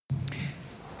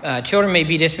Children may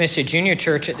be dismissed to junior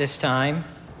church at this time.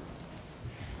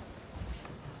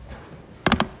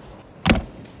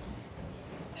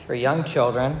 It's for young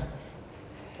children.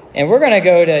 And we're going to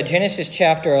go to Genesis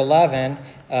chapter 11,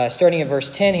 starting at verse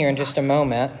 10 here in just a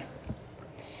moment.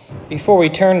 Before we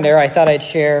turn there, I thought I'd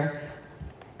share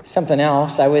something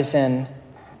else. I was in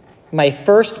my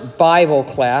first Bible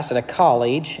class at a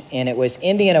college, and it was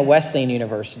Indiana Wesleyan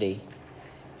University.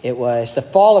 It was the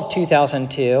fall of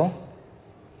 2002.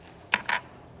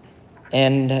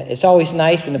 And it's always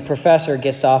nice when the professor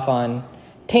gets off on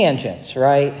tangents,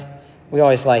 right? We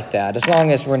always like that, as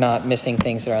long as we're not missing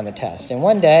things that are on the test. And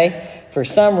one day, for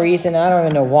some reason, I don't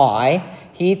even know why,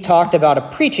 he talked about a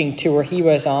preaching tour he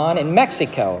was on in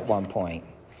Mexico at one point.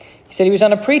 He said he was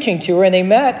on a preaching tour, and they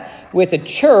met with a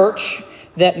church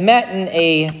that met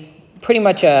in pretty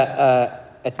much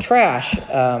a trash,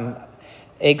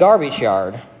 a garbage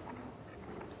yard,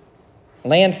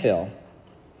 landfill.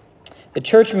 The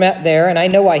church met there, and I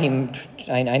know why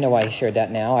he shared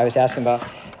that now. I was asking about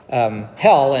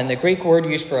hell, and the Greek word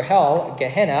used for hell,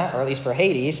 Gehenna, or at least for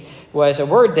Hades, was a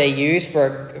word they used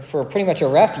for pretty much a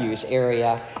refuse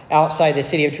area outside the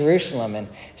city of Jerusalem. And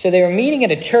so they were meeting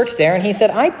at a church there, and he said,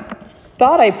 I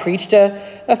thought I preached a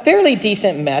fairly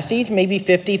decent message, maybe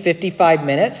 55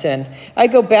 minutes, and I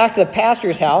go back to the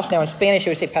pastor's house. Now in Spanish, it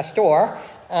would say pastor.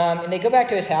 And they go back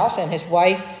to his house, and his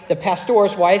wife, the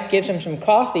pastor's wife, gives him some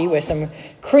coffee with some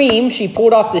cream she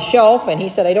pulled off the shelf. And he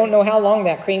said, I don't know how long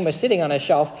that cream was sitting on a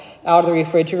shelf out of the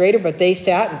refrigerator, but they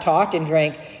sat and talked and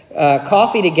drank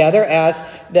coffee together as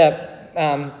the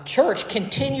church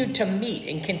continued to meet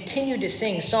and continued to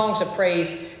sing songs of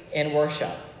praise and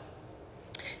worship.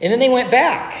 And then they went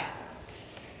back,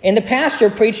 and the pastor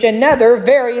preached another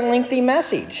very lengthy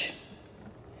message.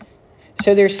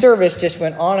 So their service just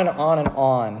went on and on and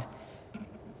on.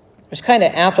 It was kind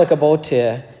of applicable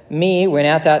to me when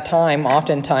at that time,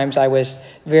 oftentimes I was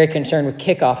very concerned with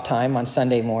kickoff time on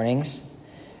Sunday mornings.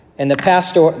 And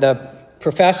the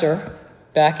professor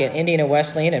back at Indiana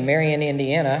Wesleyan in Marion,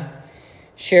 Indiana,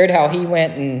 shared how he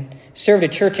went and served a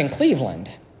church in Cleveland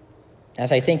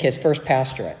as I think his first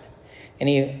pastorate. And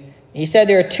he said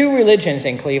there are two religions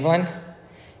in Cleveland.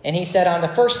 And he said on the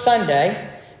first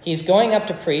Sunday, he's going up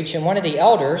to preach, and one of the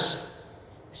elders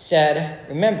said,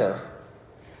 remember,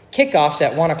 kickoff's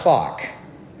at 1 o'clock.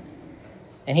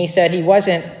 And he said he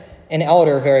wasn't an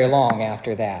elder very long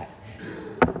after that.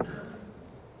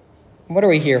 What are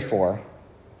we here for?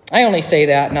 I only say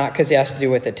that not because it has to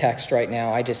do with the text right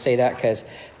now. I just say that because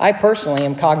I personally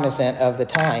am cognizant of the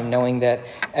time, knowing that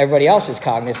everybody else is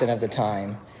cognizant of the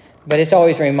time. But it's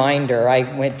always a reminder. I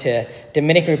went to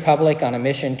Dominican Republic on a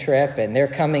mission trip, and they're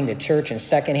coming to church in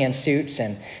secondhand suits,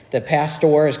 and the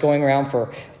pastor is going around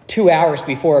for 2 hours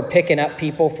before picking up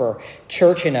people for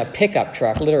church in a pickup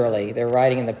truck, literally. They're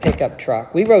riding in the pickup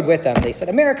truck. We rode with them. They said,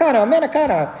 Americano,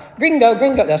 Americano, gringo,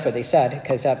 gringo. That's what they said,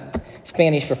 because that's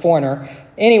Spanish for foreigner.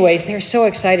 Anyways, they're so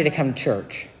excited to come to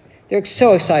church. They're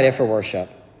so excited for worship,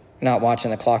 not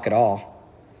watching the clock at all.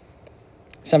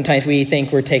 Sometimes we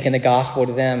think we're taking the gospel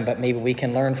to them, but maybe we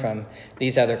can learn from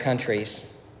these other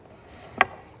countries.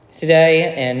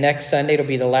 Today and next Sunday, it'll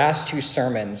be the last two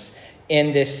sermons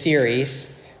in this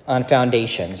series on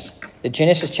foundations. The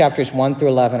Genesis chapters 1 through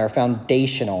 11 are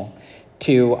foundational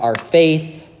to our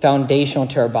faith, foundational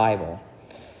to our Bible.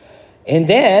 And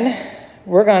then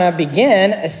we're going to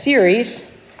begin a series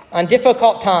on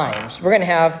difficult times. We're going to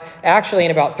have, actually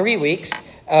in about 3 weeks,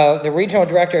 the regional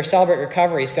director of Celebrate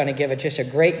Recovery is going to give just a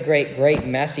great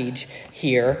message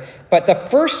here. But the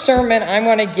first sermon I'm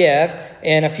going to give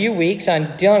in a few weeks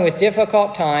on dealing with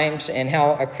difficult times and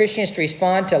how a Christian is to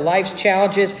respond to life's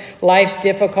challenges, life's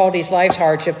difficulties, life's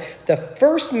hardship. The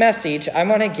first message I'm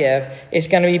going to give is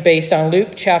going to be based on Luke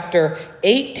chapter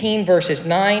 18, verses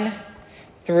 9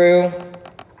 through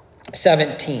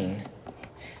 17.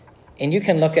 And you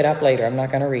can look it up later. I'm not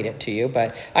going to read it to you,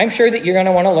 but I'm sure that you're going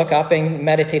to want to look up and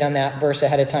meditate on that verse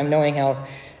ahead of time, knowing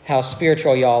how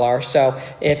spiritual y'all are. So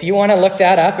if you want to look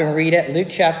that up and read it, Luke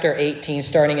chapter 18,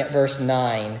 starting at verse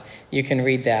 9, you can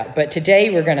read that. But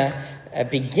today we're going to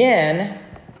begin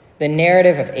the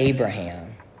narrative of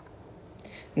Abraham.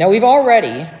 Now we've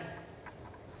already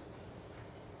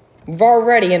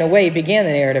in a way began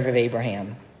the narrative of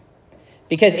Abraham,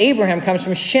 because Abraham comes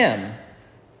from Shem.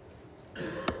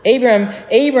 Abram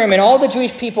and all the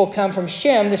Jewish people come from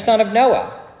Shem, the son of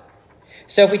Noah.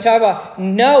 So if we talk about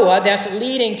Noah, that's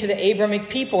leading to the Abrahamic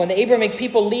people, and the Abrahamic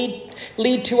people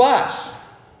lead to us.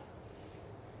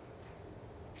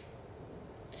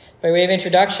 By way of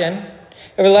introduction,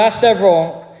 over the last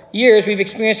several years, we've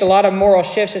experienced a lot of moral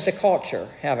shifts as a culture,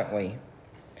 haven't we?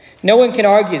 No one can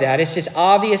argue that. It's just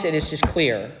obvious. It is just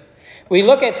clear. We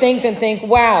look at things and think,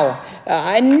 wow,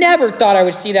 I never thought I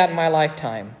would see that in my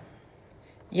lifetime.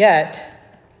 Yet,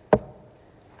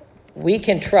 we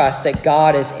can trust that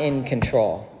God is in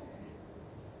control.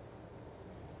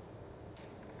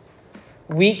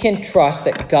 We can trust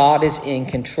that God is in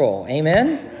control.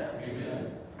 Amen?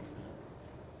 Amen.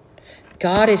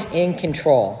 God is in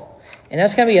control. And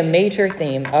that's going to be a major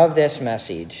theme of this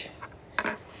message.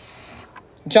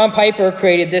 John Piper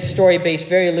created this story based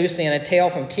very loosely on a tale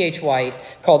from T.H. White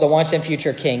called The Once and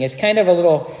Future King. It's kind of a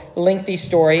little lengthy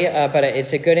story, but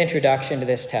it's a good introduction to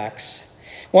this text.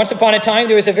 Once upon a time,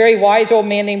 there was a very wise old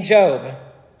man named Job.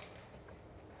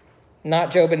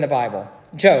 Not Job in the Bible.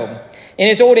 Job. In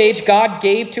his old age, God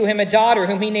gave to him a daughter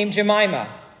whom he named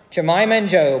Jemima. Jemima and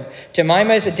Job.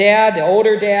 Jemima is the dad, the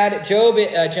older dad. Job is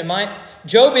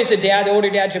the dad, the older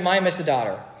dad. Jemima is the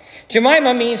daughter.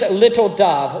 Jemima means little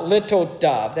dove. Little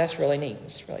dove. That's really neat.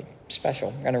 It's really special.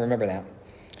 I'm going to remember that.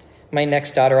 My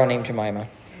next daughter I'll name Jemima.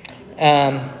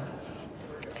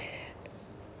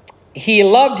 He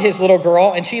loved his little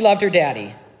girl, and she loved her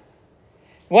daddy.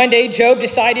 One day, Job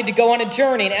decided to go on a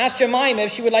journey and asked Jemima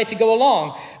if she would like to go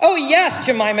along. "Oh, yes,"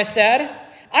 Jemima said.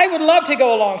 "I would love to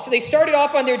go along." So they started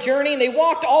off on their journey, and they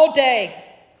walked all day.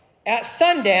 At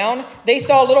sundown, they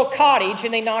saw a little cottage,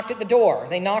 and they knocked at the door.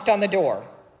 They knocked on the door.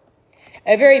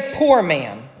 A very poor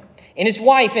man and his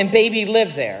wife and baby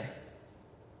lived there.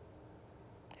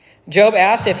 Job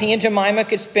asked if he and Jemima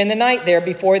could spend the night there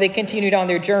before they continued on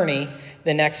their journey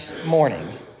the next morning.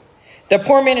 The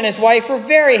poor man and his wife were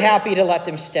very happy to let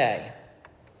them stay.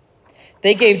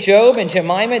 They gave Job and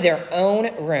Jemima their own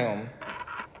room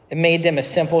and made them a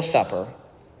simple supper.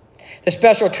 The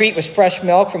special treat was fresh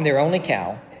milk from their only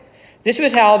cow. This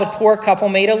was how the poor couple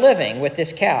made a living with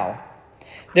this cow.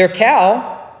 Their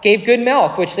cow gave good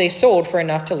milk, which they sold for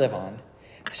enough to live on.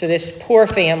 So this poor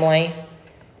family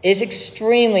is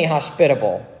extremely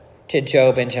hospitable to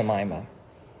Job and Jemima.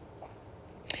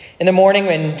 In the morning,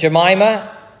 when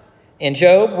Jemima and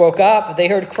Job woke up, they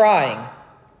heard crying.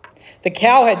 The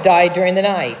cow had died during the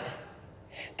night.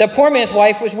 The poor man's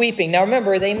wife was weeping. Now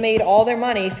remember, they made all their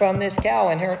money from this cow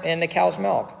and the cow's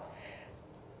milk.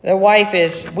 The wife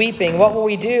is weeping. "What will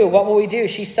we do? What will we do?"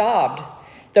 She sobbed.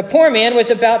 The poor man was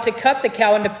about to cut the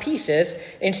cow into pieces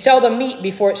and sell the meat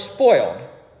before it spoiled.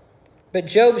 But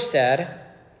Job said,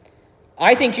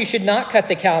 "I think you should not cut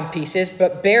the cow in pieces,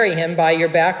 but bury him by your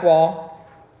back wall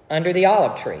under the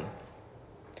olive tree.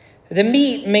 The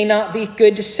meat may not be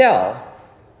good to sell.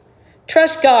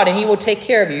 Trust God and he will take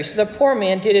care of you." So the poor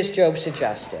man did as Job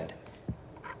suggested.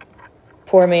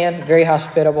 Poor man, very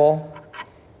hospitable,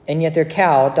 and yet their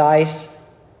cow dies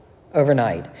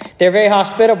overnight. They're very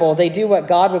hospitable. They do what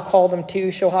God would call them to,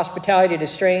 show hospitality to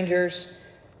strangers,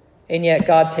 and yet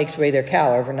God takes away their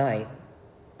cow overnight.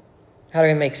 How do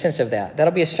we make sense of that?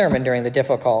 That'll be a sermon during the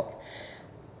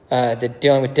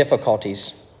Dealing with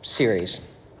Difficulties series.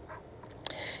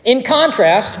 In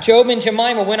contrast, Job and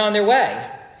Jemima went on their way.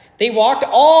 They walked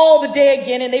all the day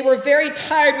again, and they were very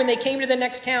tired when they came to the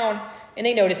next town, and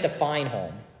they noticed a fine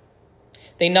home.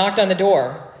 They knocked on the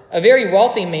door. A very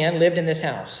wealthy man lived in this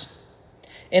house,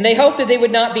 and they hoped that they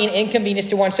would not be an inconvenience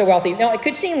to one so wealthy. Now, it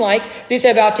could seem like this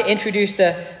is about to introduce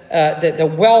the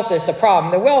wealth as the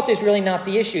problem. The wealth is really not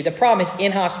the issue. The problem is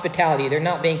inhospitality. They're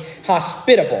not being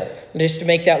hospitable. Just to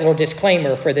make that little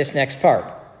disclaimer for this next part.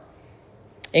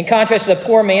 In contrast to the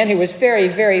poor man who was very,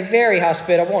 very, very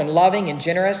hospitable and loving and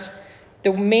generous,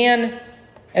 the man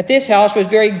at this house was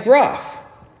very gruff.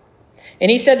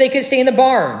 And he said they could stay in the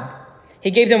barn.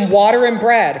 He gave them water and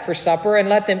bread for supper and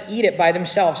let them eat it by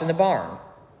themselves in the barn.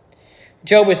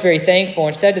 Job was very thankful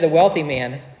and said to the wealthy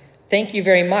man, "Thank you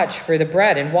very much for the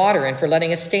bread and water and for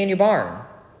letting us stay in your barn."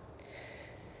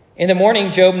 In the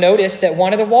morning, Job noticed that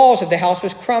one of the walls of the house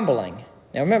was crumbling.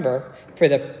 Now remember, for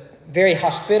the very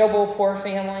hospitable poor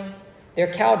family, their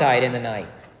cow died in the night.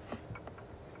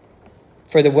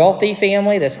 For the wealthy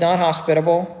family that's not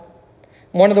hospitable,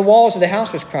 one of the walls of the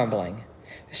house was crumbling.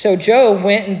 So Job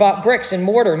went and bought bricks and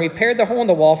mortar and repaired the hole in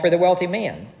the wall for the wealthy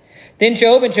man. Then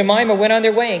Job and Jemima went on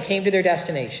their way and came to their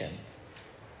destination.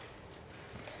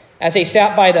 As they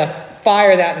sat by the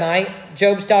fire that night,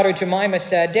 Job's daughter Jemima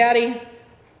said, "Daddy,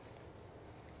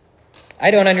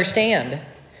 I don't understand.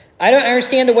 I don't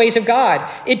understand the ways of God.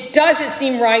 It doesn't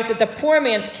seem right that the poor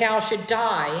man's cow should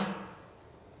die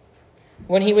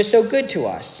when he was so good to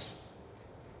us,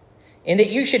 and that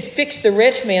you should fix the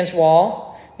rich man's wall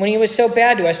when he was so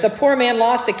bad to us. The poor man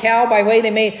lost a cow by way they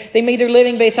made their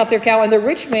living based off their cow, and the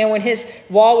rich man, when his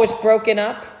wall was broken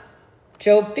up,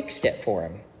 Job fixed it for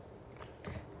him."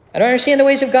 I don't understand the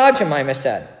ways of God, Jemima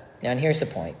said. Now, and here's the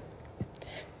point.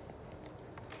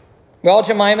 Well,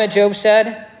 Jemima, Job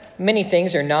said, many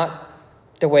things are not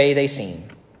the way they seem.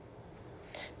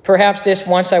 Perhaps this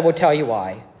once I will tell you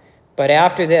why, but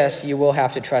after this you will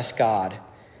have to trust God,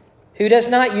 who does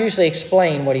not usually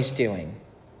explain what he's doing.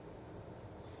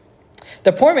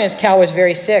 The poor man's cow was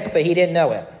very sick, but he didn't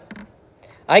know it.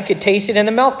 I could taste it in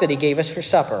the milk that he gave us for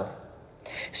supper.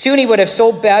 Soon he would have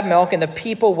sold bad milk, and the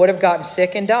people would have gotten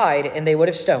sick and died, and they would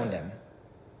have stoned him.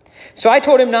 So I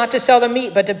told him not to sell the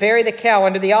meat, but to bury the cow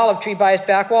under the olive tree by his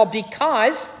back wall,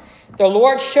 because the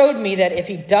Lord showed me that if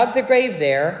he dug the grave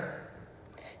there,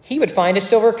 he would find a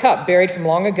silver cup buried from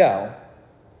long ago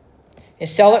and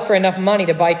sell it for enough money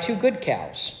to buy 2 good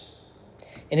cows.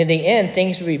 And in the end,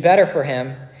 things would be better for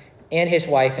him and his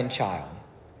wife and child.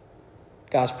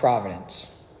 God's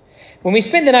providence. When we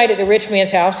spent the night at the rich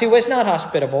man's house, who was not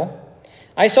hospitable,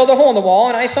 I saw the hole in the wall,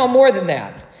 and I saw more than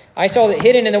that. I saw that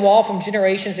hidden in the wall from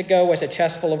generations ago was a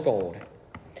chest full of gold.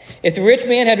 If the rich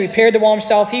man had repaired the wall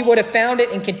himself, he would have found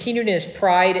it and continued in his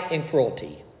pride and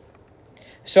cruelty.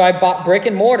 So I bought brick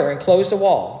and mortar and closed the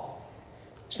wall,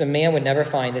 so the man would never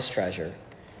find this treasure.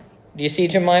 Do you see,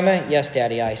 Jemima? Yes,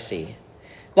 Daddy, I see.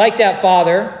 Like that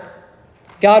father,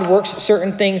 God works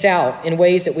certain things out in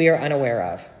ways that we are unaware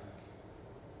of.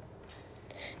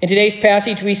 In today's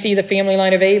passage, we see the family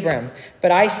line of Abram,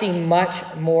 but I see much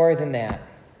more than that.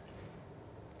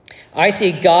 I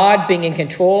see God being in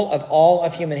control of all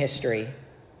of human history.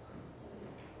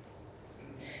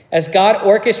 As God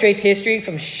orchestrates history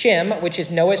from Shem, which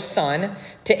is Noah's son,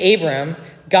 to Abram,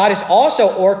 God is also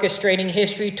orchestrating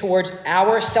history towards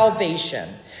our salvation.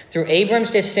 Through Abram's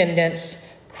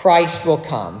descendants, Christ will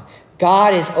come.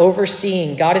 God is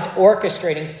overseeing, God is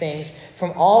orchestrating things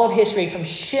from all of history, from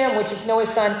Shem, which is Noah's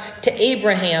son, to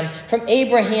Abraham, from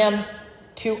Abraham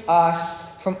to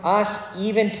us, from us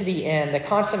even to the end, the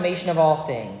consummation of all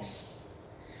things.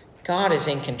 God is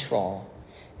in control.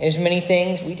 There's many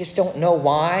things we just don't know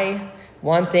why.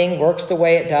 One thing works the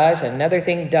way it does, another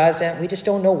thing doesn't. We just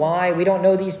don't know why. We don't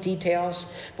know these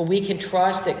details, but we can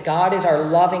trust that God is our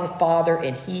loving Father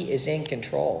and he is in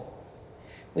control.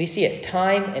 We see it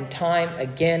time and time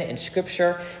again in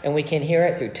Scripture, and we can hear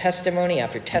it through testimony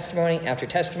after testimony after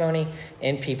testimony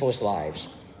in people's lives.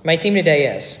 My theme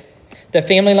today is the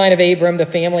family line of Abram, the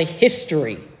family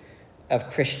history of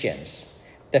Christians.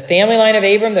 The family line of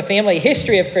Abram, the family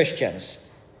history of Christians.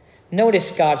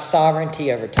 Notice God's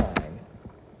sovereignty over time.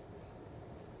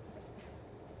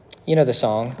 You know the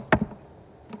song,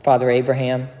 Father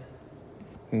Abraham,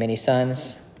 many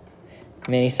sons.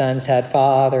 Many sons had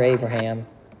Father Abraham,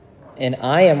 and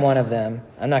I am one of them.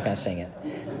 I'm not going to sing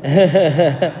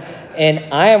it.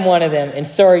 And I am one of them, and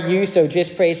so are you, so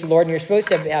just praise the Lord. And you're supposed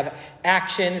to have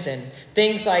actions and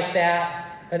things like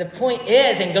that. But the point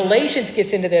is, and Galatians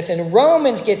gets into this, and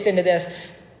Romans gets into this,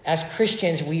 as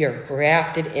Christians, we are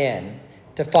grafted in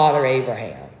to Father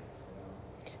Abraham.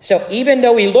 So even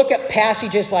though we look at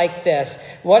passages like this,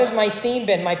 what has my theme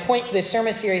been? My point for this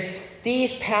sermon series,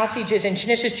 these passages in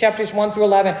Genesis chapters 1 through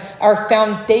 11 are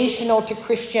foundational to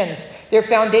Christians. They're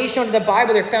foundational to the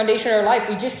Bible. They're foundational to our life.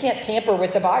 We just can't tamper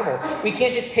with the Bible. We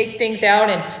can't just take things out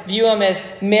and view them as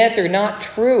myth or not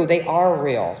true. They are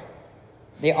real.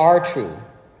 They are true.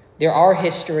 They're our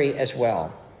history as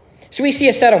well. So we see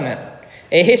a settlement.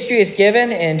 A history is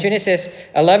given in Genesis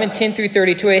 11:10 through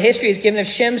 32. A history is given of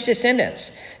Shem's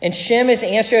descendants. And Shem is the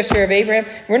ancestor of Abraham.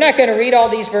 We're not going to read all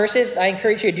these verses. I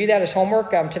encourage you to do that as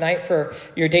homework tonight for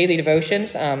your daily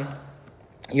devotions.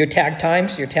 Your tag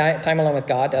times, your time alone with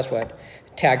God. That's what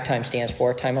tag time stands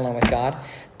for, time alone with God.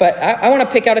 But I want to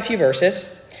pick out a few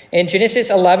verses. In Genesis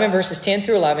 11, verses 10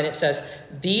 through 11, it says,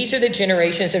 "These are the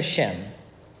generations of Shem.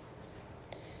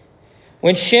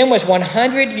 When Shem was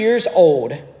 100 years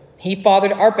old, he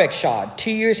fathered Arpachshad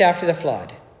 2 years after the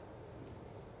flood.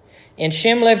 And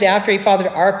Shem lived after he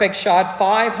fathered Arpachshad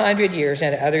 500 years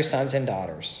and had other sons and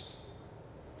daughters."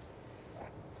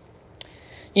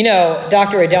 You know,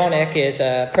 Dr. Adelnick is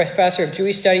a professor of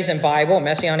Jewish studies and Bible, a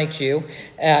Messianic Jew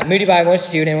at Moody Bible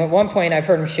Institute. And at one point, I've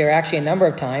heard him share, actually a number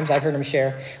of times, I've heard him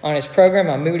share on his program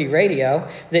on Moody Radio,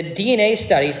 that DNA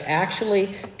studies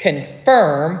actually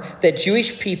confirm that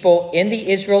Jewish people in the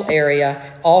Israel area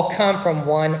all come from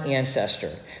one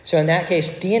ancestor. So in that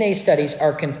case, DNA studies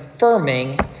are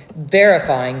confirming,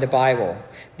 verifying the Bible.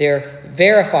 They're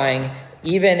verifying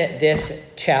even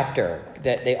this chapter,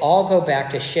 that they all go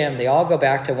back to Shem. They all go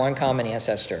back to one common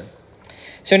ancestor.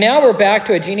 So now we're back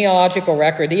to a genealogical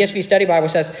record. The ESV Study Bible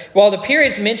says, while the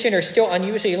periods mentioned are still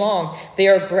unusually long, they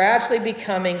are gradually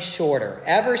becoming shorter.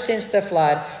 Ever since the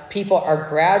flood, people are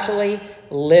gradually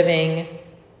living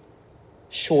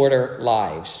shorter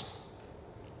lives.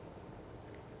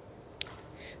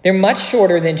 They're much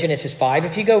shorter than Genesis 5.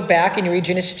 If you go back and you read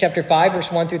Genesis chapter 5,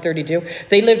 verse 1 through 32,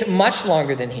 they lived much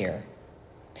longer than here.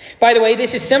 By the way,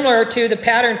 this is similar to the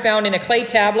pattern found in a clay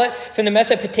tablet from the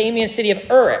Mesopotamian city of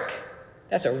Uruk.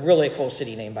 That's a really cool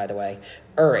city name, by the way.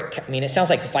 Uruk. I mean, it sounds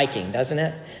like Viking, doesn't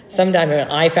it? Sometime when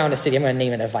I found a city, I'm going to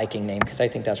name it a Viking name because I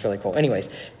think that's really cool. Anyways,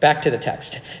 back to the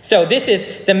text. So this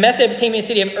is the Mesopotamian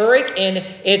city of Uruk, and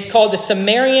it's called the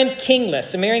Sumerian king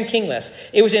list. Sumerian king list.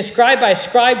 It was inscribed by a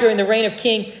scribe during the reign of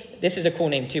King, this is a cool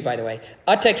name too, by the way,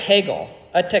 Utuk-Hagel.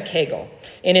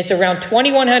 And it's around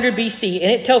 2100 BC, and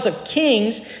it tells of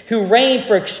kings who reigned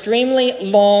for extremely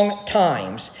long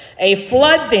times. A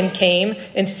flood then came,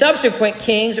 and subsequent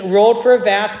kings ruled for a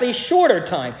vastly shorter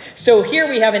time. So here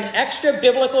we have an extra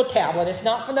biblical tablet. It's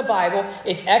not from the Bible.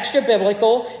 It's extra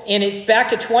biblical, and it's back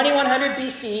to 2100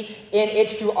 BC, and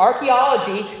it's through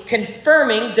archaeology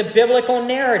confirming the biblical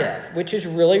narrative, which is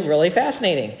really, really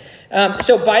fascinating.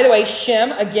 So, by the way,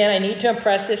 Shem, again, I need to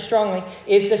impress this strongly,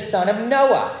 is the son of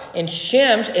Noah. And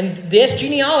this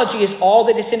genealogy is all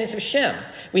the descendants of Shem.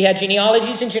 We had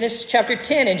genealogies in Genesis chapter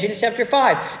 10 and Genesis chapter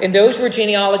 5. And those were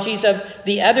genealogies of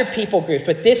the other people groups.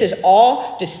 But this is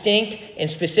all distinct and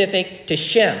specific to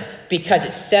Shem because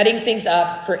it's setting things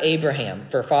up for Abraham,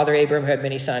 for Father Abraham, who had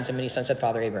many sons, and many sons had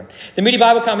Father Abraham. The Moody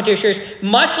Bible Commentary shares,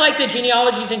 much like the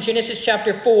genealogies in Genesis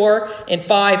chapter 4 and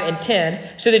 5 and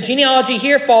 10, so the genealogy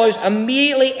here follows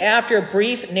immediately after a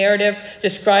brief narrative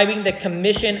describing the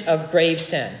commission of grave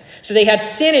sin. So they had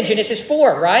sin in Genesis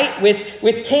 4, right?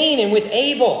 With Cain and with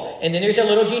Abel. And then there's a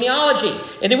little genealogy.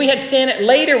 And then we had sin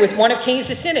later with one of Cain's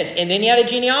descendants. And then you had a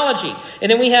genealogy.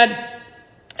 And then we had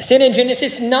sin in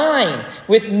Genesis 9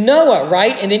 with Noah,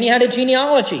 right? And then you had a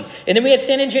genealogy. And then we had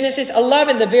sin in Genesis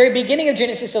 11, the very beginning of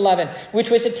Genesis 11, which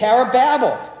was the Tower of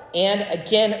Babel. And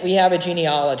again, we have a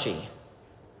genealogy.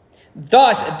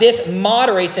 Thus, this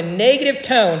moderates the negative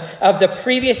tone of the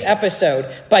previous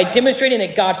episode by demonstrating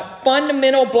that God's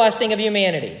fundamental blessing of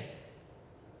humanity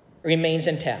remains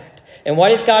intact. And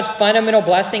what is God's fundamental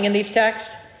blessing in these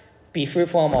texts? Be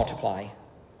fruitful and multiply.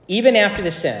 Even after the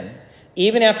sin,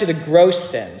 even after the gross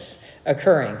sins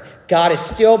occurring, God is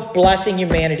still blessing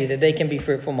humanity that they can be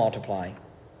fruitful and multiply.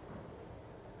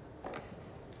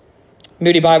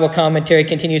 Moody Bible Commentary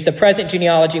continues, the present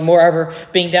genealogy, moreover,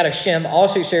 being that of Shem,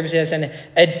 also serves as an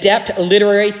adept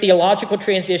literary theological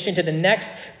transition to the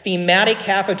next thematic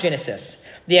half of Genesis.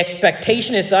 The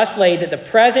expectation is thus laid that the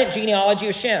present genealogy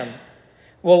of Shem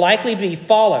will likely be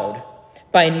followed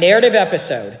by a narrative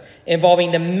episode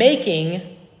involving the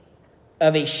making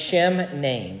of a Shem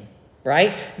name,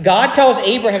 right? God tells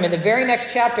Abraham in the very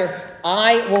next chapter,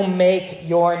 I will make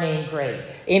your name great.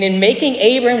 And in making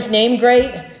Abraham's name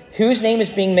great, whose name is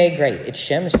being made great? It's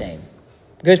Shem's name.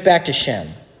 It goes back to Shem.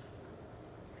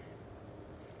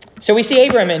 So we see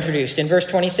Abraham introduced in verse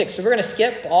 26. So we're going to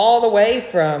skip all the way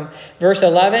from verse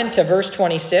 11 to verse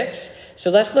 26. So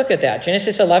let's look at that.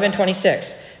 Genesis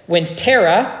 11:26. When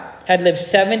Terah had lived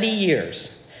 70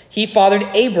 years, he fathered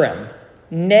Abram,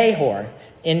 Nahor,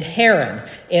 and Haran.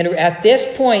 And at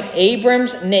this point,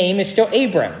 Abram's name is still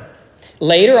Abram.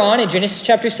 Later on in Genesis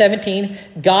chapter 17,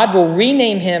 God will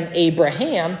rename him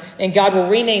Abraham, and God will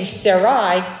rename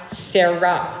Sarai,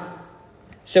 Sarah.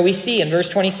 So we see in verse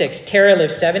 26, Terah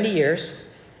lived 70 years.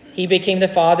 He became the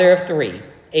father of three,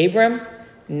 Abram,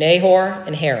 Nahor,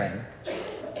 and Haran.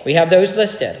 We have those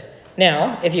listed.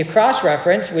 Now, if you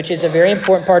cross-reference, which is a very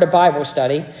important part of Bible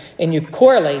study, and you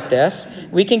correlate this,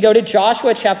 we can go to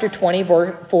Joshua chapter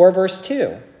 24, verse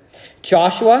 2.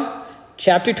 Joshua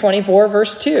chapter 24,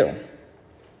 verse 2.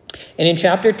 And in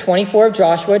chapter 24 of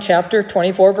Joshua, chapter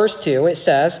 24, verse 2, it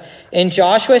says, And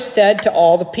Joshua said to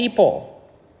all the people,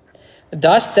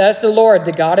 Thus says the Lord,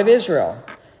 the God of Israel,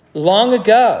 long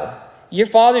ago your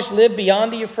fathers lived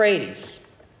beyond the Euphrates.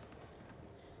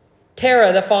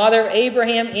 Terah, the father of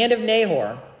Abraham and of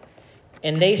Nahor,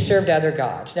 and they served other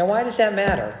gods. Now, why does that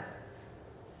matter?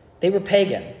 They were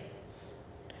pagan.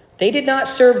 They did not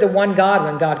serve the one God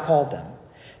when God called them.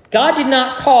 God did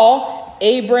not call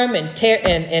Abram and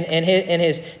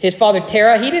his father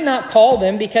Terah. He did not call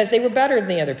them because they were better than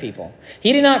the other people.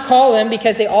 He did not call them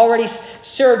because they already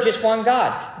served just one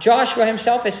God. Joshua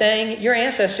himself is saying, your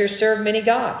ancestors served many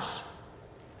gods.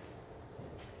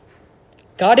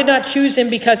 God did not choose him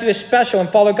because he was special and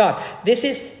followed God. This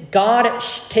is God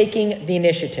taking the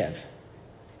initiative.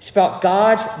 It's about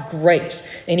God's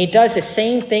grace. And he does the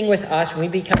same thing with us when we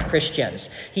become Christians.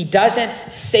 He doesn't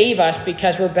save us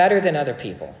because we're better than other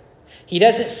people. He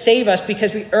doesn't save us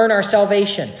because we earn our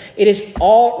salvation. It is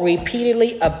all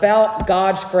repeatedly about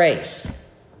God's grace.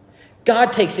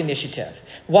 God takes initiative.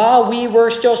 While we were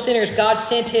still sinners, God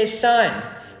sent his son,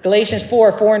 Galatians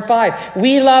 4 and 5.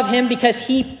 We love him because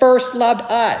he first loved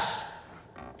us.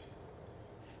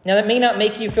 Now, that may not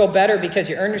make you feel better because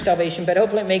you earned your salvation, but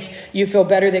hopefully it makes you feel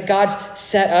better that God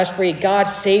set us free. God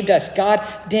saved us. God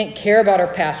didn't care about our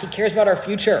past. He cares about our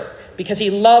future because he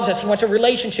loves us. He wants a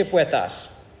relationship with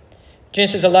us.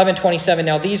 Genesis 11:27.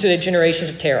 Now, these are the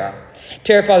generations of Terah.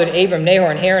 Terah fathered Abram,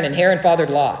 Nahor, and Haran fathered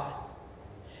Lot.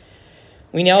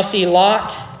 We now see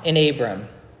Lot and Abram.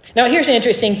 Now, here's an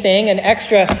interesting thing,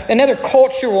 another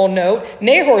cultural note.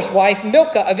 Nahor's wife,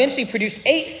 Milcah, eventually produced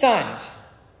 8 sons.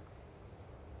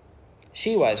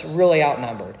 She was really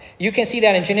outnumbered. You can see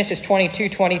that in Genesis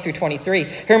 22:20 through 23.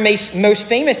 Her most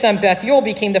famous son, Bethuel,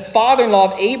 became the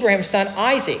father-in-law of Abraham's son,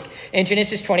 Isaac, in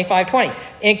Genesis 25:20.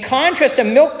 In contrast to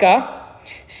Milcah,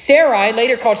 Sarai,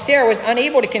 later called Sarah, was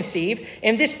unable to conceive,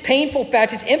 and this painful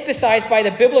fact is emphasized by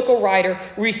the biblical writer,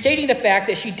 restating the fact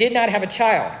that she did not have a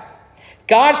child.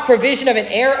 God's provision of an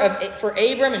heir for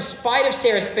Abram, in spite of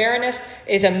Sarah's barrenness,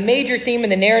 is a major theme in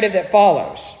the narrative that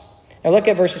follows. Now look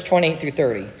at verses 28 through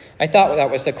 30. I thought that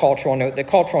was the cultural note. The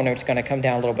cultural note's going to come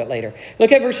down a little bit later.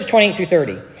 Look at verses 28 through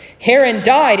 30. Haran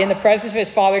died in the presence of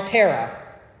his father Terah,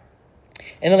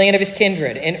 in the land of his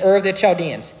kindred, in Ur of the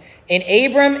Chaldeans. And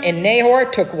Abram and Nahor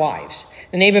took wives.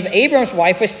 The name of Abram's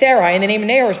wife was Sarai, and the name of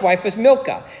Nahor's wife was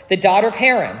Milcah, the daughter of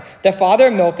Haran, the father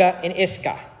of Milcah and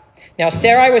Iscah. Now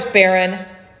Sarai was barren.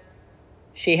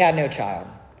 She had no child.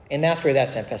 And that's where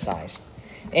that's emphasized.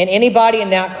 And anybody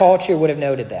in that culture would have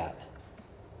noted that.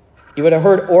 You would have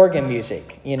heard organ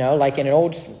music, like in an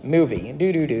old movie.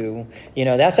 Do-do-do.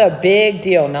 That's a big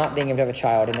deal, not being able to have a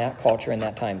child in that culture in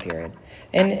that time period.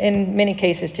 And in many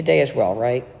cases today as well,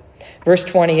 right? Verse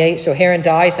 28, so Haran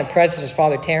dies in presence of his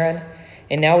father Terah.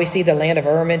 And now we see the land of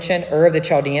Ur mentioned, Ur of the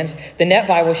Chaldeans. The Net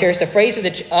Bible shares the phrase of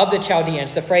the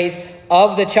Chaldeans. The phrase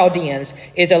of the Chaldeans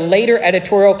is a later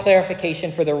editorial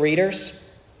clarification for the readers,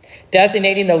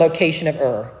 designating the location of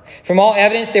Ur. From all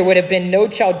evidence, there would have been no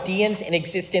Chaldeans in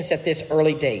existence at this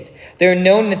early date. They were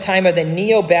known in the time of the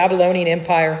Neo-Babylonian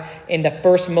Empire in the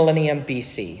first millennium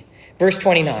BC. Verse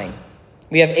 29,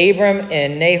 we have Abram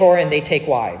and Nahor, and they take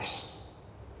wives.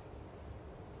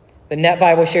 The Net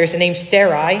Bible shares the name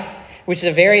Sarai, which is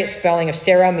a variant spelling of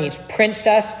Sarah, means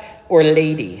princess or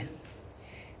lady.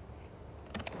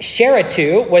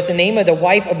 Sheratu was the name of the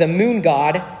wife of the moon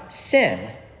god Sin.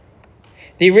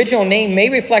 The original name may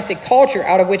reflect the culture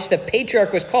out of which the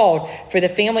patriarch was called, for the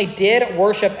family did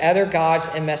worship other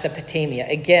gods in Mesopotamia.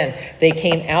 Again, they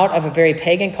came out of a very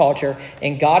pagan culture,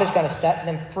 and God is going to set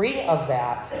them free of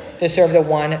that to serve the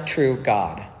one true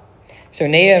God. So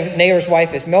Nahor's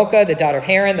wife is Milcah, the daughter of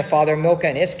Haran, the father of Milcah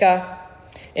and Iscah.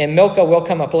 And Milcah will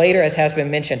come up later, as has been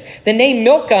mentioned. The name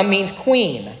Milcah means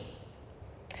queen.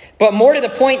 But more to the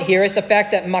point here is the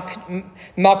fact that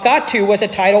Malkatu was a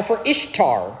title for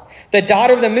Ishtar, the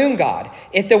daughter of the moon god.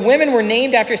 If the women were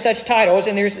named after such titles,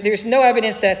 and there's no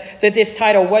evidence that this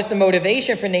title was the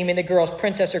motivation for naming the girls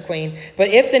princess or queen, but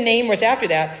if the name was after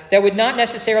that, that would not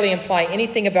necessarily imply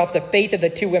anything about the faith of the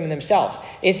two women themselves.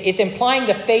 It's implying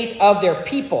the faith of their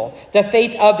people, the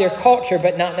faith of their culture,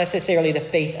 but not necessarily the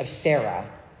faith of Sarah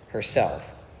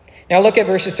herself. Now look at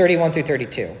verses 31 through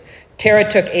 32. Terah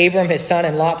took Abram, his son,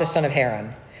 and Lot, the son of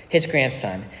Haran, his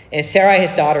grandson, and Sarai,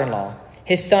 his daughter-in-law,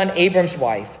 his son Abram's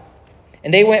wife.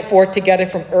 And they went forth together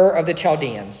from Ur of the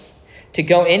Chaldeans to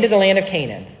go into the land of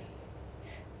Canaan.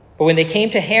 But when they came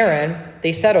to Haran,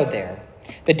 they settled there.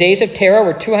 The days of Terah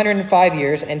were 205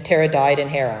 years, and Terah died in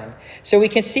Haran. So we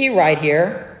can see right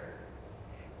here,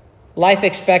 life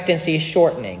expectancy is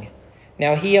shortening.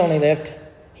 Now he only lived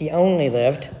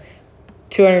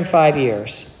 205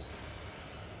 years.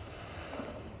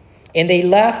 And they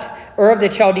left Ur of the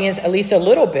Chaldeans at least a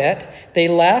little bit. They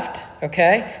left,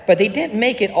 okay? But they didn't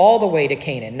make it all the way to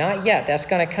Canaan. Not yet. That's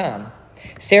going to come.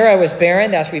 Sarah was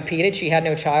barren. That's repeated. She had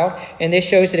no child. And this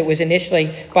shows that it was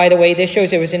initially, by the way, this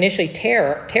shows it was initially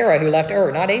Terah who left Ur,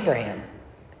 not Abraham.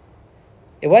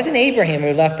 It wasn't Abraham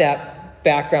who left that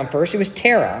background first. It was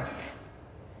Terah.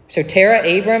 So Terah,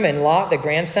 Abram, and Lot, the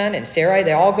grandson, and Sarai,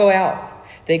 they all go out.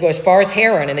 They go as far as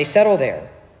Haran, and they settle there.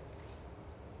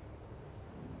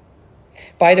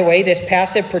 By the way, this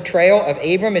passive portrayal of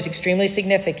Abram is extremely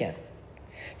significant,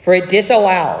 for it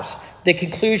disallows the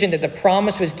conclusion that the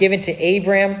promise was given to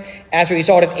Abram as a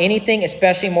result of anything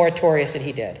especially meritorious that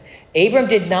he did. Abram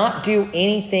did not do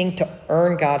anything to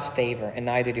earn God's favor, and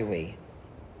neither do we.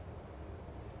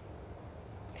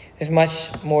 There's much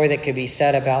more that could be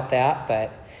said about that,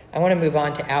 but I want to move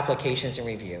on to applications and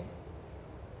review.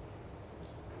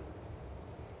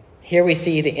 Here we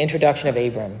see the introduction of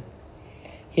Abram.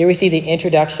 Here we see the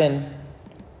introduction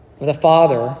of the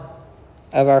father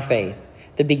of our faith.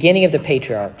 The beginning of the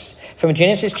patriarchs. From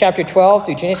Genesis chapter 12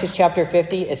 through Genesis chapter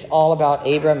 50, it's all about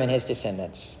Abram and his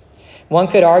descendants. One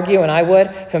could argue, and I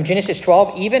would, from Genesis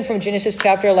 12, even from Genesis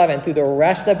chapter 11 through the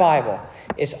rest of the Bible,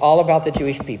 it's all about the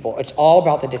Jewish people. It's all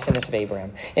about the descendants of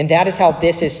Abraham. And that is how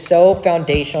this is so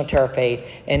foundational to our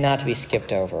faith and not to be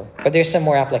skipped over. But there's some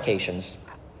more applications.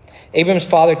 Abram's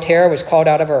father, Terah, was called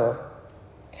out of Ur.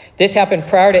 This happened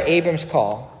prior to Abram's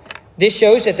call. This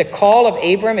shows that the call of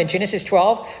Abram in Genesis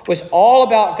 12 was all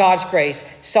about God's grace.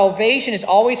 Salvation is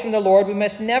always from the Lord. We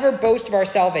must never boast of our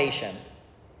salvation.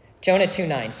 Jonah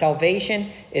 2:9, salvation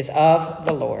is of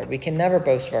the Lord. We can never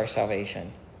boast of our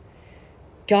salvation.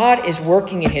 God is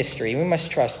working in history. We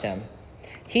must trust him.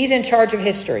 He's in charge of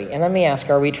history. And let me ask,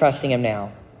 are we trusting him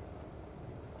now?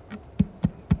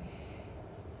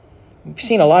 We've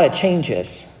seen a lot of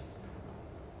changes.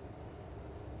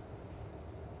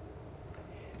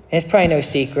 And it's probably no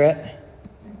secret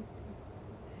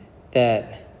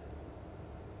that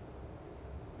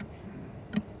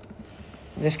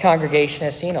this congregation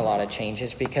has seen a lot of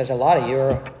changes because a lot of you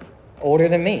are older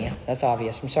than me. That's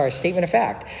obvious. I'm sorry, statement of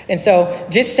fact. And so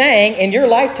just saying, in your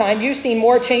lifetime, you've seen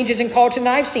more changes in culture than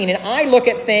I've seen. And I look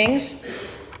at things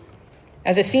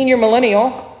as a senior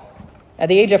millennial at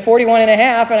the age of 41 and a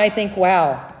half, and I think,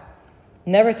 wow,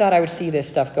 never thought I would see this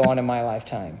stuff go on in my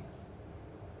lifetime.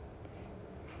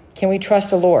 Can we trust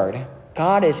the Lord?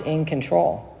 God is in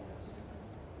control.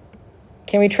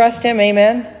 Can we trust him?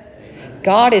 Amen?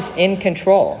 God is in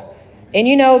control. And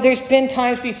you know, there's been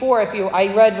times before, I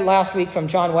read last week from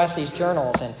John Wesley's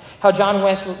journals and how John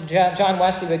Wesley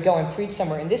would go and preach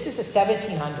somewhere. And this is the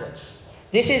 1700s.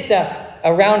 This is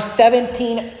around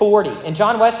 1740. And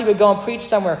John Wesley would go and preach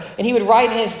somewhere. And he would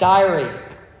write in his diary,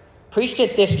 preached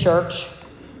at this church.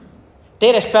 They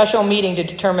had a special meeting to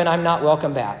determine I'm not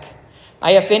welcome back.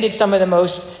 I offended some of the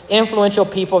most influential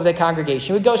people of the congregation.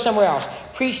 He would go somewhere else,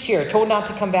 preached here, told not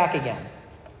to come back again.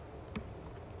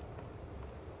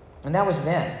 And that was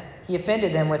then. He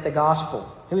offended them with the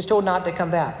gospel. He was told not to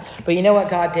come back. But you know what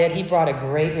God did? He brought a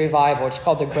great revival. It's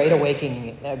called the Great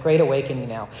Awakening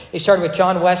now. It started with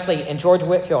John Wesley and George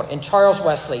Whitefield and Charles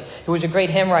Wesley, who was a great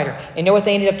hymn writer. And you know what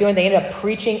they ended up doing? They ended up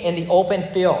preaching in the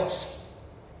open fields.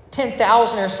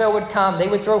 10,000 or so would come. They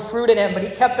would throw fruit at him, but he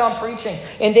kept on preaching.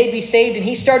 And they'd be saved. And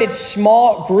he started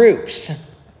small groups.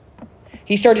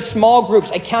 He started small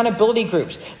groups, accountability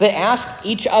groups that asked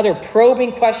each other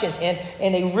probing questions.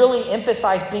 And they really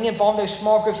emphasized being involved in those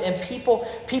small groups. And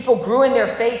people grew in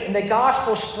their faith and the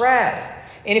gospel spread.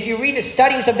 And if you read the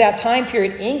studies of that time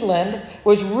period, England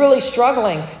was really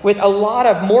struggling with a lot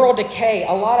of moral decay,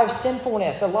 a lot of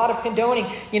sinfulness, a lot of condoning,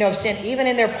 of sin, even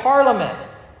in their parliament.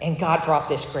 And God brought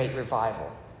this great revival.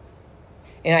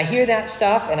 And I hear that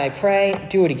stuff and I pray,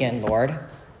 do it again, Lord.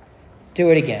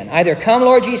 Do it again. Either come,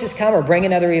 Lord Jesus, come, or bring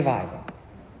another revival.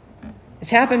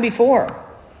 It's happened before.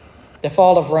 The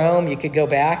fall of Rome, you could go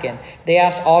back and they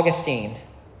asked Augustine.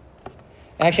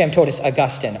 Actually, I'm told it's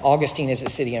Augustine. Augustine is a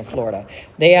city in Florida.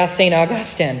 They asked St.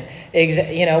 Augustine,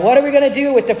 what are we going to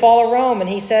do with the fall of Rome? And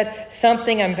he said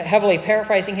something, I'm heavily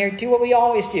paraphrasing here, do what we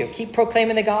always do. Keep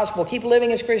proclaiming the gospel. Keep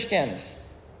living as Christians.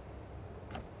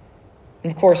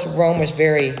 And of course, Rome was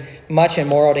very much in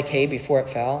moral decay before it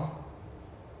fell.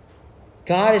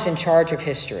 God is in charge of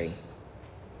history.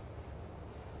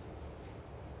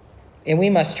 And we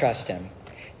must trust him.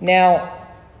 Now,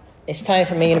 it's time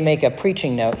for me to make a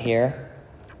preaching note here.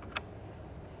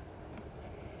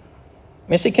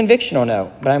 It's a convictional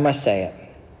note, but I must say it.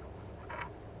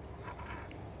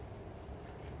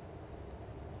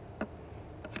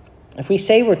 If we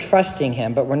say we're trusting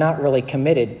him, but we're not really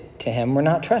committed to him, we're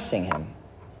not trusting him.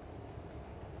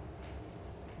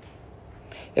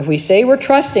 If we say we're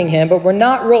trusting him, but we're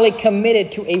not really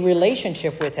committed to a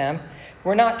relationship with him,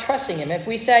 we're not trusting him. If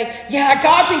we say, yeah,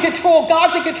 God's in control,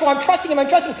 I'm trusting him,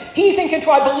 he's in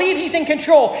control, I believe he's in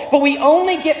control, but we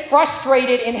only get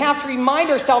frustrated and have to remind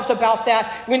ourselves about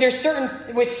that when there's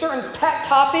certain pet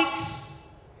topics,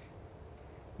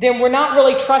 then we're not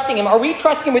really trusting him. Are we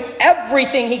trusting him with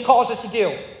everything he calls us to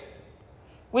do?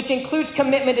 Which includes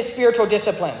commitment to spiritual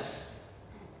disciplines.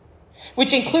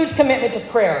 Which includes commitment to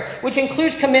prayer. Which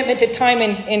includes commitment to time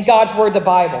in God's word, the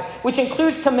Bible. Which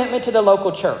includes commitment to the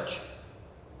local church.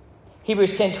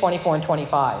 Hebrews 10, 24 and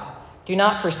 25. Do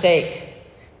not forsake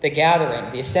the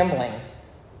gathering, the assembling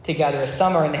together, as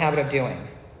some are in the habit of doing.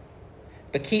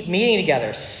 But keep meeting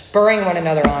together, spurring one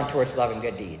another on towards love and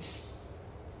good deeds.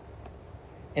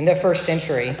 In the first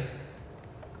century,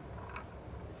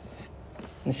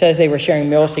 it says they were sharing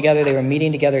meals together, they were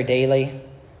meeting together daily.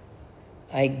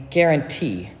 I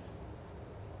guarantee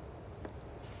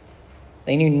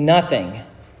they knew nothing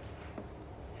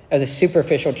of the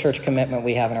superficial church commitment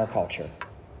we have in our culture.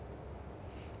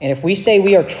 And if we say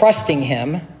we are trusting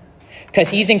him because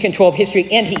he's in control of history,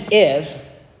 and he is,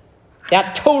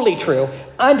 that's totally true,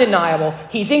 undeniable,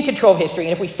 he's in control of history.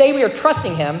 And if we say we are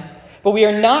trusting him, but we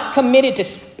are not committed to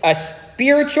a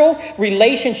spiritual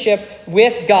relationship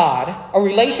with God, a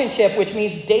relationship which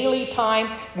means daily time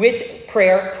with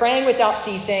prayer, praying without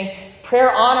ceasing,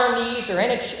 prayer on our knees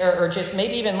or just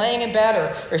maybe even laying in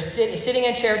bed or sitting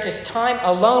in a chair, just time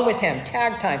alone with him,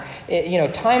 tag time,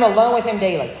 time alone with him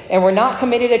daily. And we're not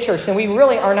committed to church, then we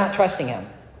really are not trusting him.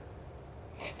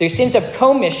 There's sins of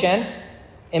commission,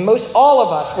 and most all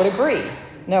of us would agree.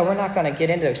 No, we're not going to get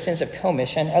into those sins of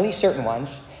commission, at least certain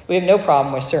ones. We have no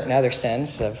problem with certain other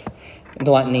sins of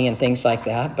gluttony and things like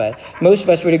that, but most of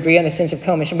us would agree on the sins of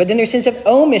commission. But then there's sins of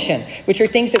omission, which are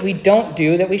things that we don't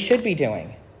do that we should be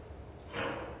doing.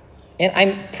 And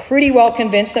I'm pretty well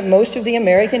convinced that most of the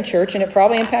American church, and it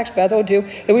probably impacts Bethel too,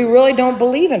 that we really don't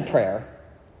believe in prayer.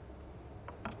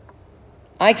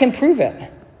 I can prove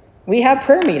it. We have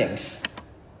prayer meetings.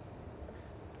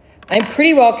 I'm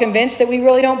pretty well convinced that we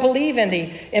really don't believe in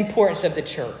the importance of the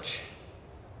church.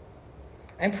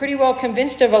 I'm pretty well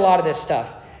convinced of a lot of this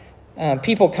stuff.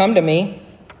 People come to me,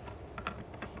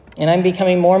 and I'm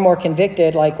becoming more and more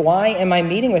convicted, like, why am I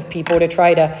meeting with people to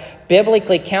try to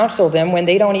biblically counsel them when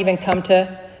they don't even come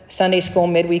to Sunday school,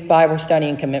 midweek Bible study,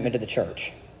 and commitment to the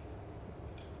church?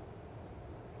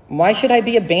 Why should I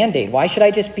be a Band-Aid? Why should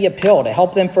I just be a pill to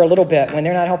help them for a little bit when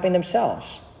they're not helping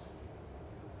themselves?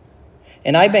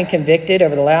 And I've been convicted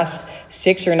over the last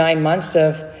 6 or 9 months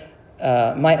of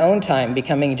my own time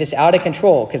becoming just out of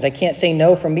control because I can't say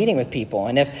no from meeting with people.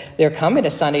 And if they're coming to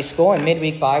Sunday school and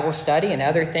midweek Bible study and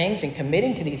other things and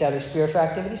committing to these other spiritual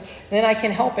activities, then I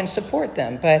can help and support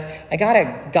them. But I got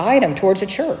to guide them towards a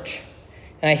church.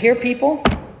 And I hear people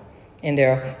and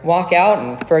they'll walk out.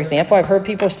 And for example, I've heard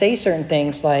people say certain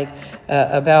things like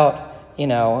about,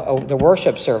 the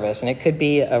worship service. And it could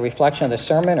be a reflection of the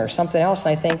sermon or something else.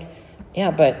 And I think,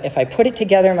 yeah, but if I put it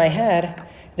together in my head,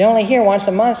 they only hear once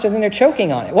a month, so then they're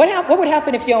choking on it. What would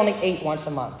happen if you only ate once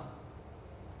a month?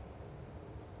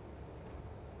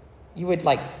 You would,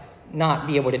 not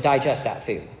be able to digest that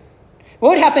food. What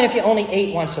would happen if you only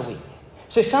ate once a week?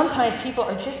 So sometimes people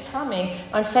are just coming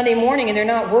on Sunday morning and they're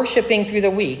not worshiping through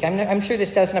the week. I'm sure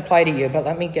this doesn't apply to you, but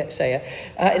let me say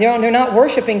it. They're not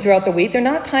worshiping throughout the week. They're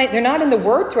not in the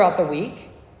Word throughout the week.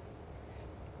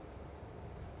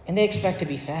 And they expect to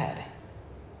be fed.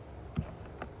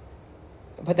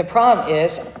 But the problem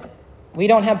is we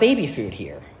don't have baby food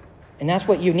here. And that's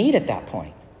what you need at that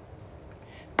point.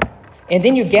 And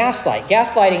then you gaslight.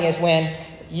 Gaslighting is when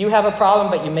you have a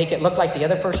problem, but you make it look like the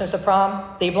other person's the problem.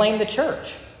 They blame the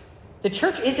church. The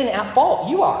church isn't at fault.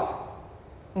 You are.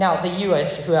 Now, the you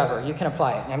is whoever. You can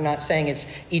apply it. I'm not saying it's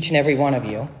each and every one of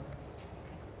you.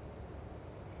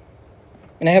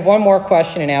 And I have one more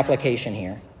question and application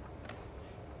here.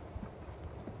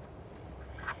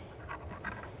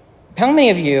 How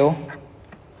many of you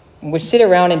would sit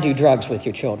around and do drugs with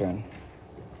your children?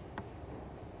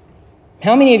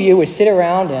 How many of you would sit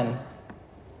around and,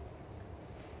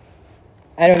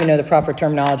 I don't even know the proper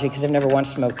terminology because I've never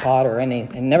once smoked pot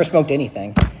and never smoked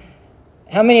anything.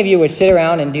 How many of you would sit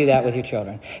around and do that with your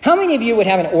children? How many of you would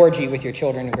have an orgy with your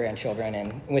children and grandchildren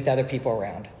and with other people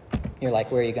around? You're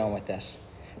like, where are you going with this?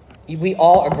 We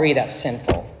all agree that's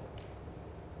sinful.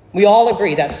 We all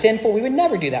agree that's sinful. We would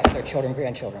never do that with our children and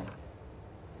grandchildren.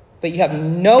 But you have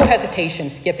no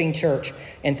hesitation skipping church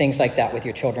and things like that with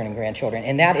your children and grandchildren.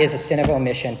 And that is a sin of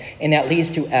omission, and that leads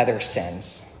to other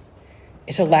sins.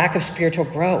 It's a lack of spiritual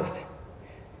growth.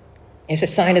 It's a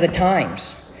sign of the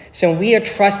times. So when we are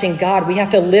trusting God, we have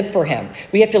to live for him.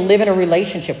 We have to live in a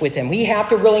relationship with him. We have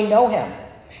to really know him.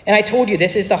 And I told you,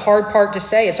 this is the hard part to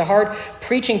say. It's a hard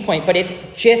preaching point, but it's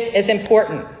just as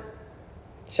important.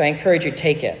 So I encourage you to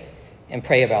take it and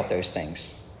pray about those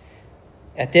things.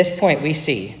 At this point, we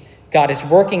see God is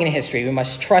working in history. We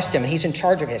must trust him, and he's in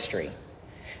charge of history.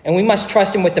 And we must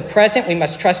trust him with the present. We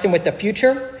must trust him with the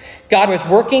future. God was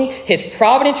working his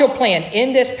providential plan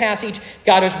in this passage.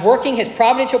 God was working his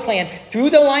providential plan through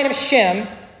the line of Shem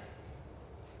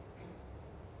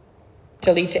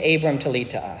to lead to Abram, to lead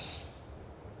to us.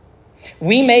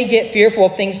 We may get fearful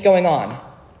of things going on,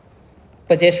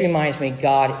 but this reminds me,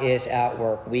 God is at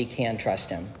work. We can trust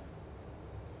him.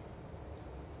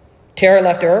 Terah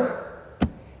left Ur,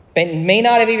 but may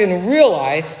not have even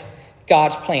realized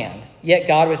God's plan. Yet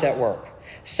God was at work.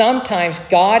 Sometimes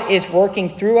God is working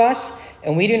through us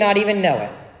and we do not even know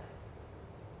it.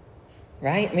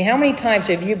 Right? I mean, how many times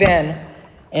have you been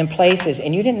in places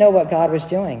and you didn't know what God was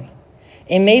doing?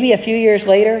 And maybe a few years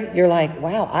later, you're like,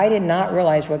 wow, I did not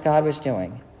realize what God was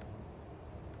doing.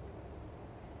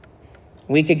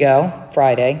 A week ago,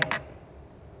 Friday,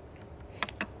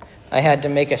 I had to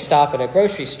make a stop at a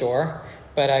grocery store,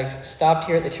 but I stopped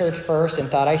here at the church first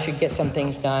and thought I should get some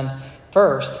things done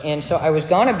first. And so I was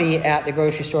going to be at the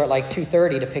grocery store at like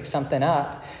 2:30 to pick something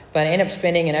up, but I ended up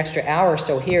spending an extra hour or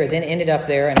so here, then ended up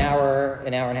there an hour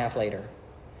and a half later.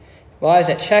 While I was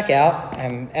at checkout,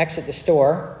 I exit the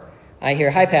store, I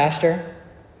hear, "Hi, Pastor,"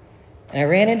 and I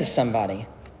ran into somebody,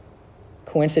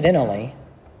 coincidentally,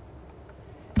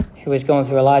 who was going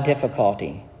through a lot of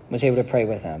difficulty, was able to pray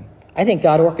with them. I think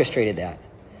God orchestrated that.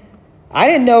 I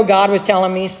didn't know God was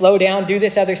telling me, slow down, do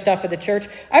this other stuff at the church.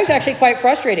 I was actually quite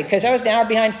frustrated because I was an hour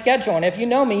behind schedule. And if you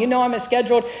know me, you know I'm a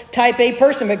scheduled type A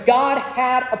person, but God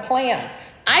had a plan.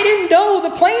 I didn't know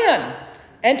the plan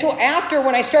until after,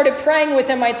 when I started praying with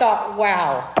him, I thought,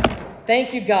 wow,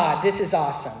 thank you, God, this is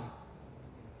awesome.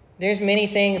 There's many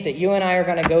things that you and I are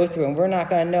going to go through, and we're not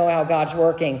going to know how God's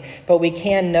working, but we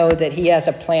can know that he has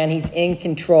a plan. He's in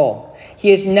control.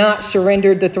 He has not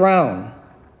surrendered the throne.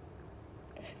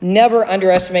 Never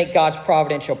underestimate God's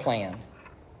providential plan.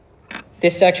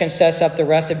 This section sets up the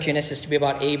rest of Genesis to be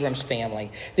about Abram's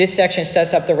family. This section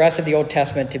sets up the rest of the Old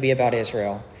Testament to be about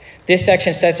Israel. This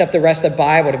section sets up the rest of the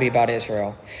Bible to be about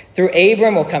Israel. Through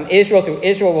Abram will come Israel. Through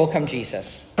Israel will come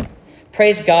Jesus.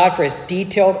 Praise God for his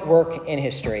detailed work in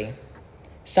history.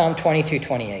 Psalm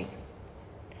 22:28.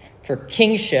 For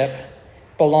kingship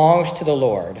belongs to the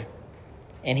Lord,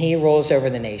 and he rules over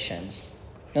the nations.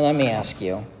 Now let me ask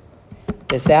you,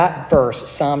 does that verse,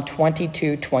 Psalm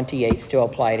 22:28, still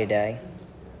apply today?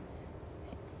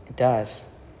 It does.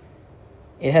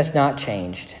 It has not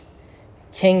changed.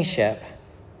 Kingship,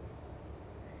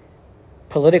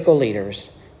 political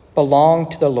leaders belong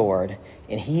to the Lord,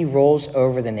 and he rules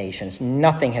over the nations.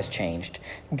 Nothing has changed.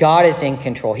 God is in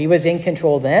control. He was in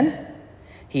control then.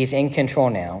 He's in control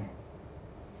now.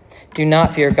 Do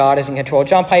not fear, God is in control.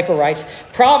 John Piper writes,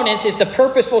 providence is the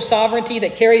purposeful sovereignty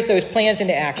that carries those plans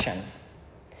into action,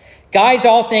 guides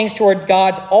all things toward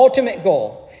God's ultimate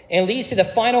goal, and leads to the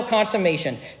final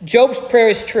consummation. Job's prayer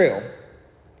is true.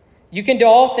 You can do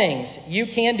all things. You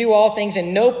can do all things,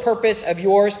 and no purpose of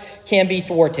yours can be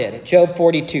thwarted. Job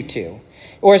 42:2.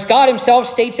 Or as God himself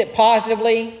states it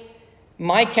positively,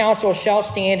 my counsel shall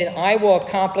stand, and I will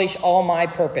accomplish all my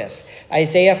purpose.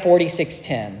 Isaiah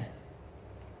 46:10.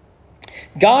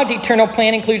 God's eternal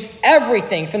plan includes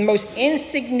everything from the most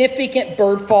insignificant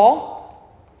bird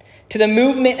fall to the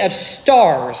movement of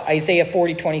stars, Isaiah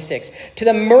 40:26, to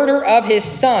the murder of his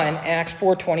son, Acts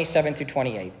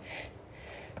 4:27-28.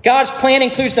 God's plan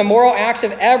includes the moral acts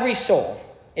of every soul,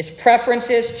 its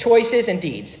preferences, choices, and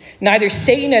deeds. Neither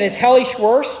Satan at his hellish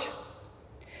worst,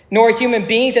 nor human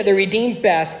beings at their redeemed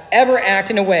best ever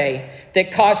act in a way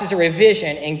that causes a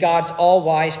revision in God's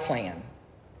all-wise plan.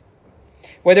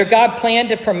 Whether God planned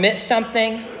to permit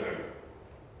something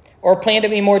or planned to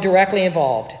be more directly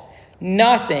involved,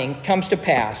 nothing comes to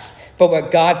pass but what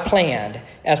God planned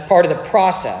as part of the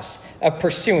process of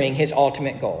pursuing his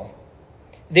ultimate goal.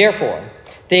 Therefore,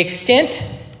 the extent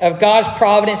of God's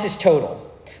providence is total.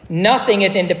 Nothing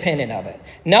is independent of it.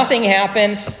 Nothing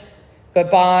happens but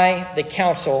by the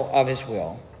counsel of his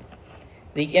will,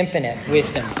 the infinite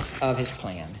wisdom of his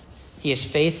plan. He is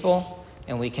faithful,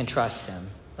 and we can trust him.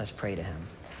 Let's pray to him.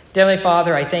 Dear Heavenly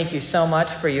Father, I thank you so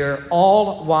much for your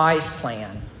all-wise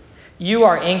plan. You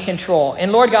are in control.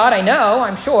 And Lord God,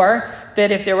 I'm sure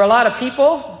that if there were a lot of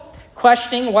people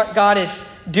questioning what God is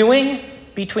doing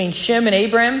between Shem and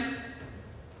Abram,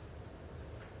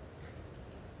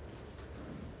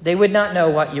 they would not know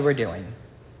what you were doing.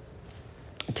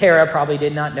 Terah probably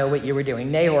did not know what you were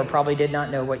doing. Nahor probably did not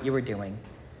know what you were doing.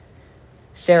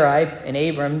 Sarai and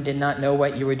Abram did not know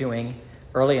what you were doing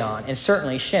early on. And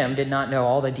certainly Shem did not know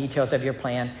all the details of your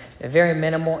plan. Very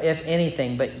minimal, if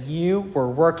anything, but you were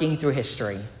working through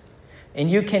history.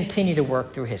 And you continue to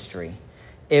work through history.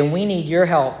 And we need your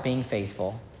help being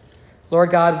faithful. Lord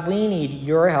God, we need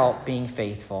your help being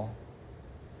faithful.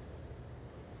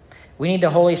 We need the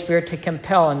Holy Spirit to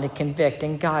compel and to convict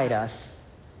and guide us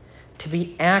to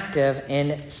be active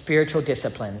in spiritual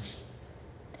disciplines,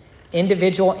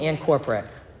 individual and corporate.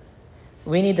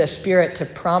 We need the Spirit to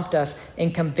prompt us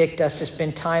and convict us to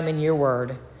spend time in your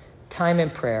word, time in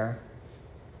prayer,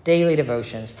 daily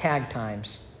devotions, tag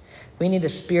times. We need the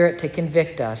Spirit to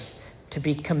convict us to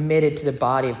be committed to the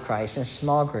body of Christ in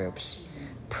small groups,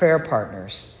 prayer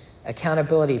partners,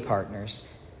 accountability partners,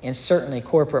 and certainly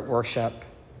corporate worship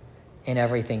and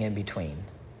everything in between.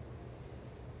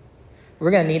 We're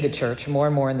going to need the church more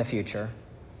and more in the future.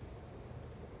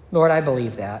 Lord, I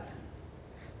believe that.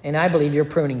 And I believe you're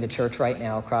pruning the church right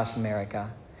now across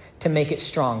America to make it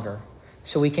stronger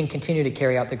so we can continue to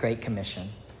carry out the Great Commission.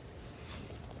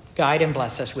 guide and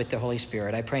bless us with the Holy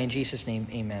Spirit. I pray in Jesus' name,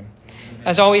 amen.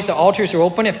 As always, the altars are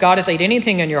open. If God has laid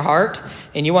anything in your heart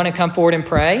and you want to come forward and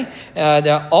pray,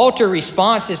 the altar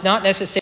response is not necessarily